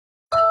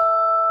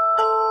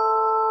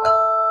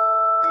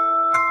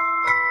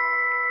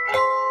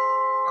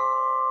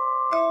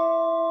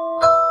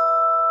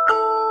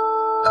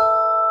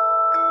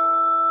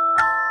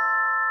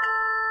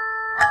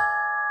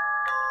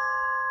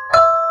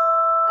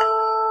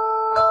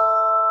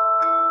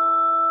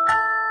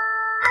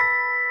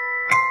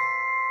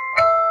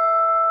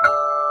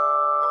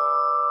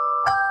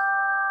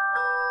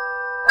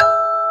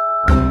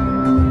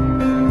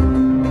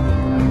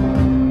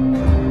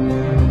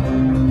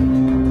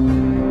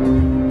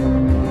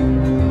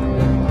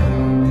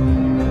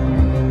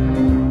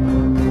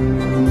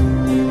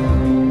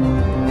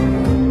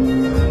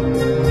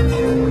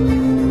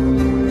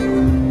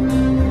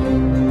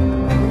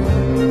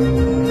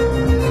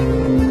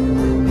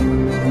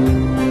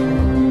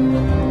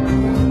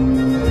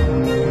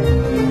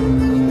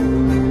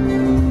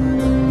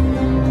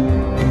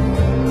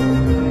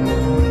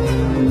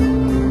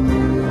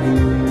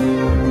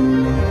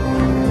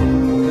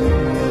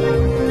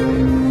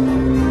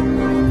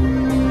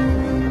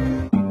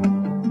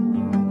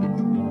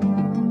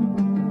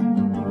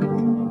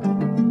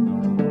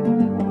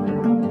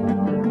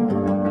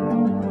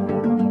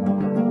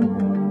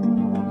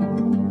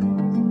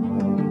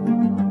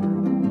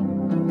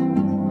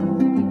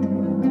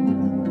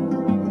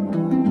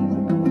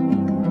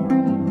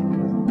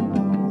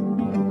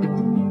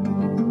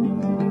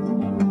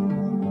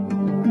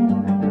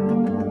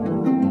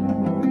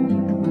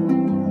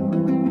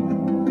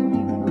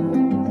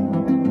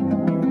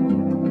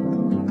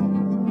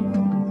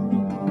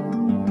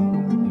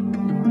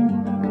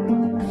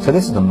So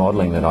this is the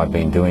modelling that I've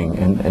been doing,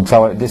 and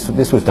so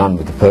this was done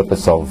with the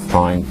purpose of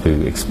trying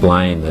to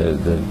explain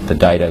the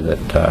data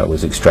that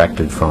was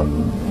extracted from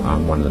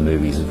one of the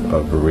movies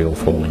of a real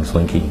falling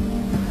slinky.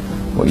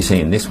 What you see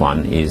in this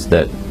one is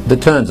that the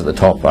turns at the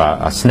top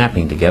are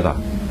snapping together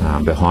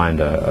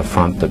behind a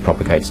front that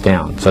propagates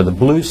down. So the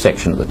blue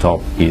section at the top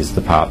is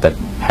the part that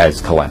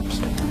has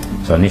collapsed.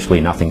 So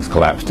initially nothing's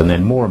collapsed, and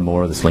then more and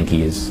more of the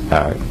slinky is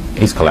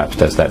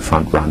collapsed as that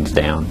front runs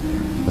down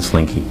the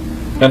slinky.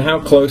 And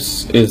how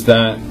close is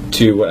that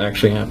to what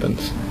actually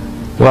happens?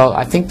 Well,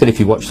 I think that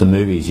if you watch the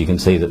movies, you can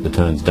see that the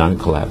turns don't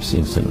collapse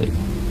instantly.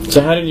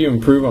 So how did you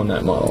improve on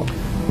that model?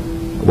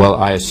 Well,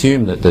 I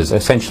assume that there's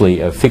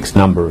essentially a fixed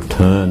number of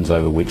turns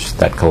over which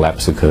that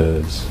collapse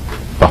occurs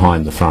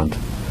behind the front.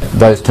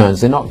 Those turns,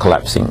 they're not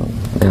collapsing,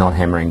 they're not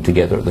hammering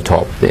together at the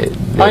top, they're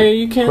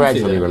you can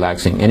gradually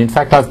relaxing. And in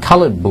fact, I've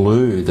coloured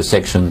blue the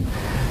section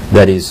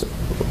that is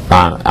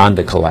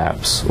under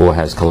collapse or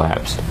has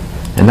collapsed.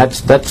 And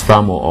that's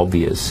far more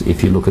obvious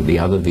if you look at the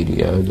other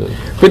video.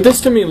 But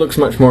this to me looks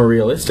much more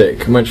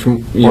realistic, much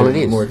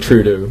more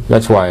true to...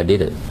 That's why I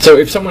did it. So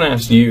if someone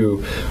asked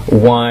you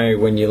why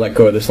when you let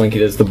go of the slinky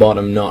does the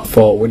bottom not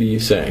fall, what do you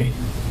say?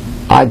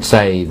 I'd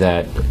say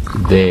that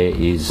there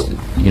is,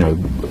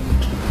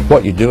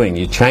 what you're doing,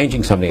 you're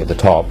changing something at the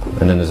top,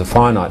 and then there's a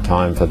finite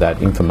time for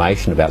that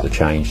information about the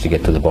change to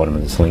get to the bottom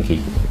of the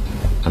slinky.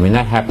 I mean,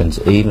 that happens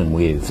even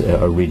with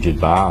a rigid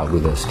bar,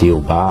 with a steel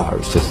bar.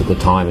 It's just that the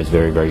time is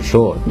very, very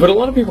short. But a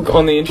lot of people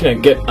on the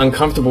internet get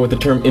uncomfortable with the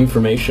term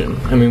information.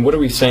 I mean, what are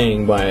we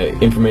saying by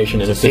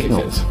information in a physics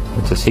sense?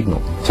 It's a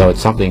signal. So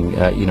it's something,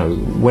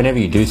 whenever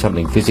you do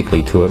something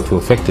physically to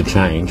affect a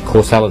change,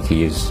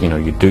 causality is,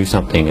 you do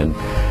something and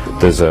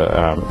there's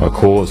a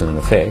cause and an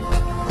effect.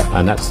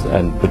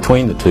 And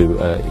between the two,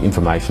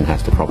 information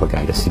has to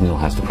propagate, a signal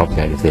has to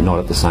propagate if they're not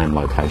at the same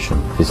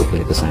location,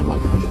 physically at the same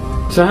location.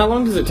 So how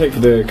long does it take for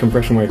the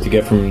compression wave to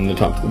get from the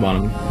top to the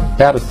bottom?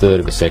 About 1/3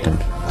 of a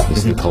second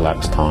is the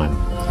collapse time.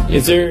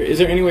 Is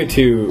there any way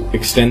to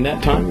extend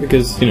that time?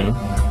 Because,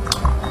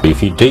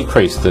 if you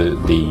decrease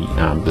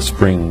the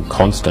spring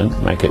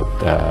constant, make it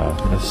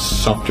a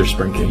softer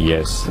spring kick.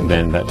 Yes,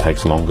 then that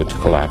takes longer to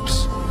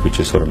collapse, which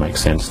just sort of makes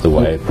sense. The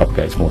wave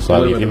propagates more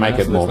slowly. If you make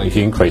it more, if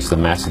you increase the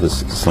mass of the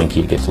slinky,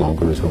 it gets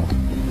longer as well.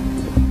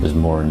 There's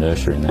more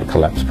inertia in that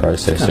collapse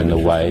process, and the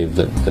wave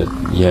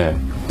yeah.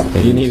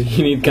 You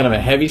need kind of a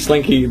heavy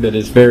slinky that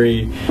is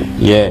very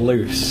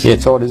loose. Yeah,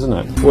 it's odd, isn't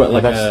it? What,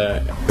 like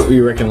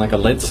you reckon like a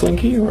lead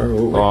slinky, or?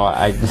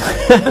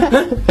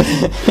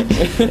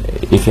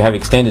 If you have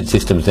extended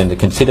systems, then to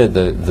consider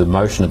the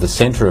motion of the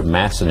centre of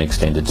mass in an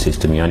extended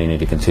system, you only need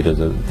to consider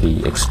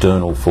the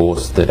external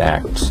force that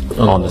acts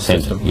on the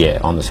centre. Yeah,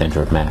 on the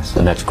centre of mass,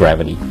 and that's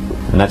gravity,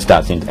 and that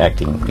starts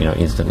acting,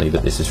 instantly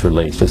that this is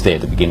released. It's there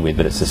to begin with,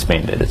 but it's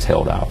suspended, it's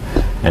held up,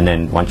 and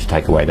then once you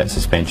take away that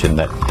suspension,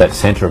 that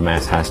centre of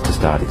mass has to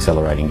start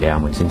accelerating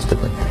downwards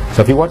instantly.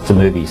 So if you watch the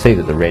movie, you see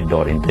that the red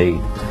dot indeed,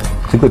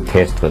 it's a good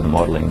test for the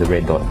modelling, the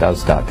red dot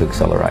does start to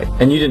accelerate.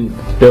 And you didn't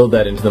build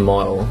that into the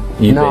model,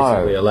 you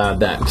basically allowed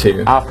that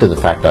to... After the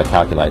fact I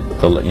calculate,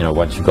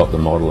 once you've got the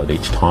model at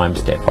each time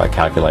step, I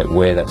calculate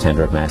where that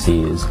centre of mass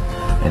is,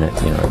 and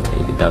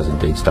it does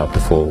indeed start to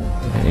fall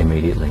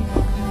immediately.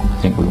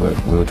 I think we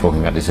were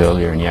talking about this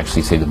earlier, and you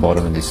actually see the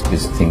bottom of this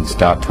thing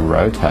start to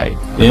rotate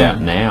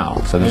about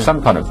now. So there's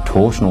some kind of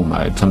torsional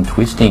mode, some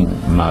twisting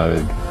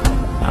mode,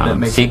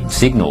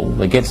 signal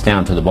that gets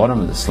down to the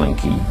bottom of the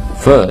slinky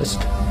first,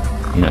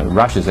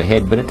 rushes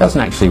ahead, but it doesn't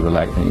actually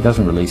relax, it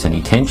doesn't release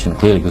any tension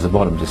clearly because the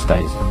bottom just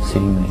stays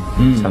sitting there.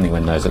 It's only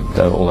when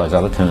all those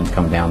other turns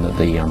come down that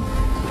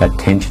that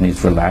tension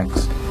is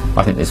relaxed.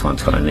 I think this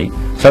one's kind of neat.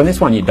 So in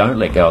this one you don't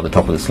let go of the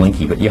top of the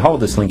slinky, but you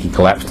hold the slinky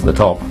collapsed to the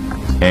top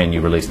and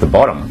you release the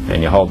bottom,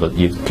 and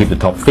you keep the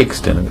top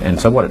fixed, and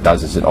so what it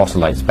does is it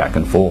oscillates back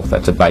and forth.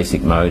 That's a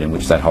basic mode in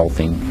which that whole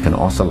thing can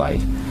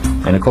oscillate.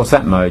 And of course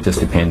that mode just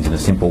depends in a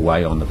simple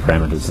way on the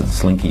parameters of the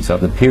slinky. So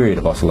the period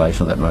of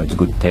oscillation of that mode is a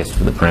good test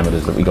for the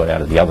parameters that we got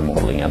out of the other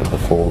modelling, out of the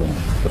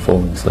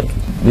falling slinky.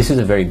 This is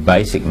a very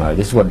basic mode.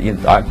 This is what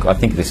I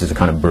think this is a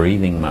kind of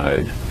breathing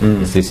mode.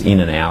 It's this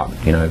in and out.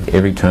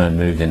 Every turn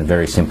moves in a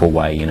very simple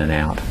way in and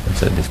out.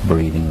 It's this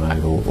breathing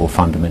mode or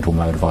fundamental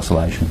mode of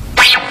oscillation.